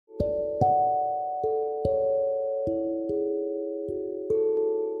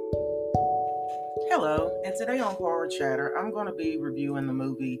Hello, and today on Horror Chatter, I'm going to be reviewing the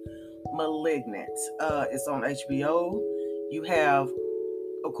movie Malignant. It's on HBO. You have,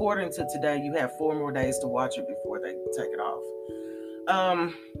 according to today, you have 4 more days to watch it before they take it off.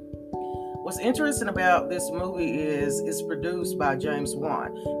 What's interesting about this movie is it's produced by James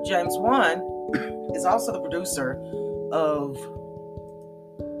Wan. James Wan is also the producer of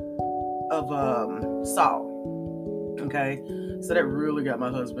Saw. Okay, so that really got my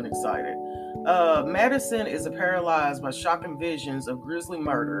husband excited. Madison is paralyzed by shocking visions of grisly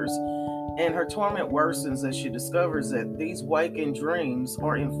murders, and her torment worsens as she discovers that these waking dreams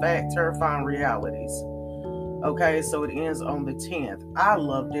are in fact terrifying realities. Okay, so it ends on the 10th. I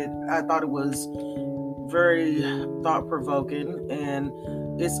loved it. I thought it was very thought-provoking, and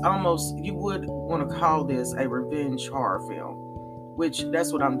it's almost, you would want to call this a revenge horror film, which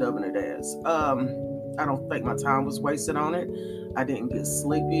that's what I'm dubbing it as. I don't think my time was wasted on it. I didn't get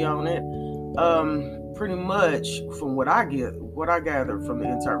sleepy on it. Pretty much from what I gathered from the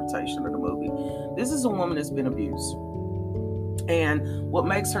interpretation of the movie, this is a woman that's been abused. And what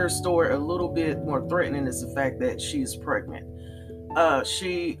makes her story a little bit more threatening is the fact that she's pregnant.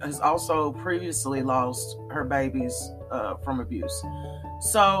 She has also previously lost her babies from abuse.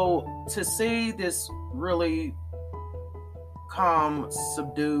 So to see this really calm,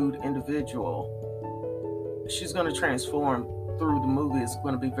 subdued individual, she's going to transform through the movie. Is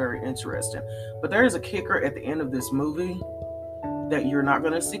going to be very interesting. But there is a kicker at the end of this movie that you're not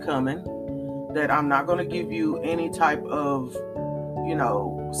going to see coming, that I'm not going to give you any type of,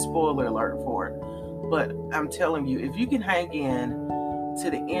 spoiler alert for it. But I'm telling you, if you can hang in to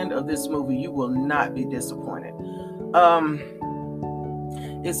the end of this movie, you will not be disappointed.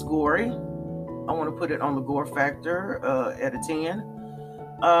 It's gory. I want to put it on the gore factor at a 10.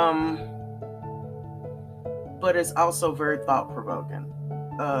 But it's also very thought-provoking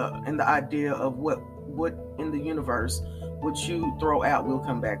in the idea of what in the universe what you throw out will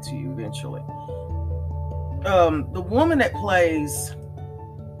come back to you eventually. The woman that plays,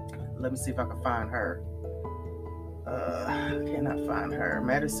 let me see if I can find her. I cannot find her.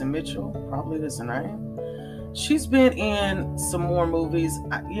 Madison Mitchell, probably is her name. She's been in some more movies.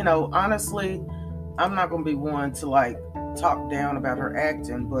 Honestly, I'm not going to be one to talk down about her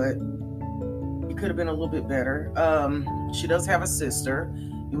acting, but it could have been a little bit better. She does have a sister.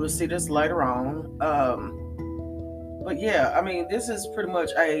 You will see this later on. But yeah, this is pretty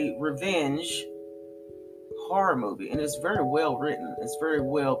much a revenge horror movie, and it's very well written. It's very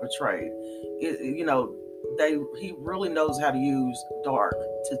well portrayed. He really knows how to use dark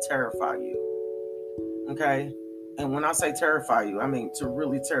to terrify you. Okay? And when I say terrify you, I mean to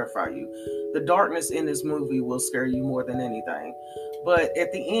really terrify you. The darkness in this movie will scare you more than anything. But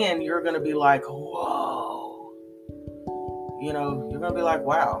at the end, you're going to be like, whoa. You're going to be like,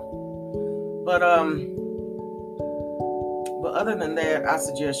 wow. But other than that, I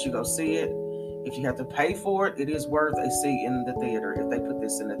suggest you go see it. If you have to pay for it, it is worth a seat in the theater if they put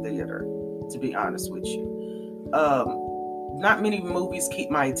this in the theater, to be honest with you. Not many movies keep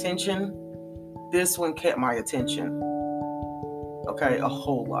my attention. This one kept my attention. Okay, a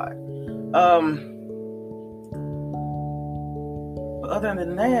whole lot. But other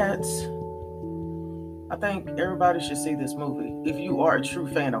than that, I think everybody should see this movie if you are a true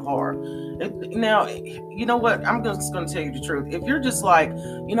fan of horror. Now, you know what? I'm just going to tell you the truth. If you're just like,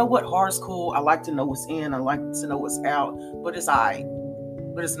 you know what, horror's cool. I like to know what's in. I like to know what's out. But it's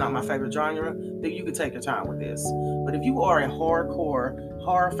but it's not my favorite genre. Then you can take your time with this. But if you are a hardcore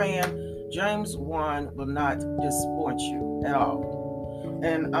horror fan, James Wan will not disappoint you at all.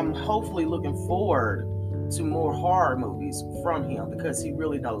 And I'm hopefully looking forward to more horror movies from him because he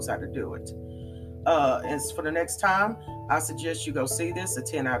really knows how to do it. And for the next time, I suggest you go see this, a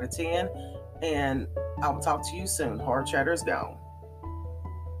 10 out of 10. And I will talk to you soon. Horror Chatter is gone.